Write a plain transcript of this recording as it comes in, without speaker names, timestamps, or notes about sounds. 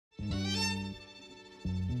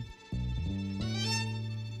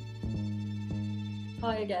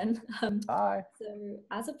Hi again. Hi. So,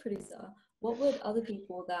 as a producer, what would other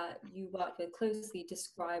people that you work with closely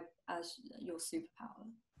describe as your superpower?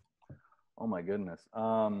 Oh my goodness.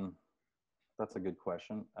 That's a good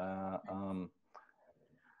question. I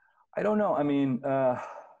don't know. I mean,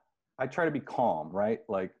 I try to be calm, right?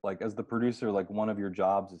 Like as the producer, like one of your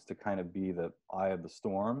jobs is to kind of be the eye of the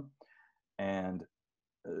storm, and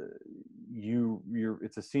uh,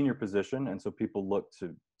 it's a senior position, and so people look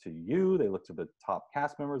to you. They look to the top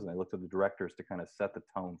cast members, and they look to the directors to kind of set the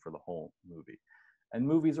tone for the whole movie. And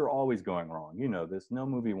movies are always going wrong. You know this. No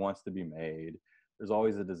movie wants to be made. There's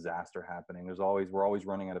always a disaster happening. We're always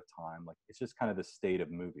running out of time. Like it's just kind of the state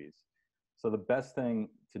of movies. So the best thing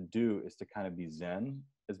to do is to kind of be zen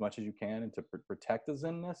as much as you can, and to protect the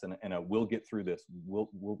zenness, and we'll get through this.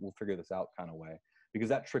 We'll figure this out kind of way, because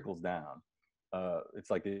that trickles down. It's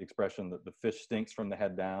like the expression that the fish stinks from the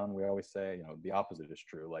head down. We always say, you know, the opposite is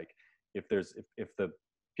true. Like if the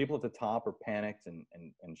people at the top are panicked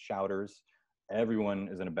and shouters, everyone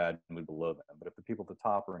is in a bad mood below them. But if the people at the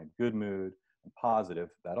top are in a good mood and positive,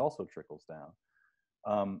 that also trickles down.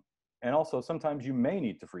 Um, and also, sometimes you may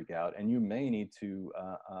need to freak out, and you may need to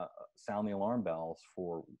sound the alarm bells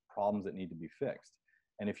for problems that need to be fixed.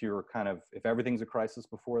 And if everything's a crisis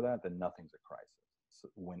before that, then nothing's a crisis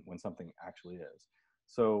when something actually is.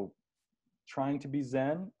 So trying to be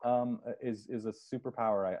zen is a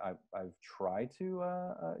superpower I've tried to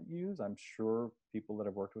use. I'm sure people that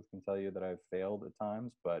I've worked with can tell you that I've failed at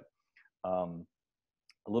times, but um,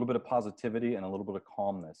 a little bit of positivity and a little bit of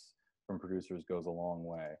calmness from producers goes a long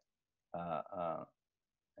way, uh, uh,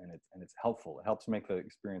 and it's helpful. It helps make the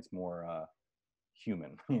experience more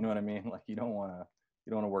human. You know what I mean? Like you don't want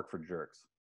to work for jerks.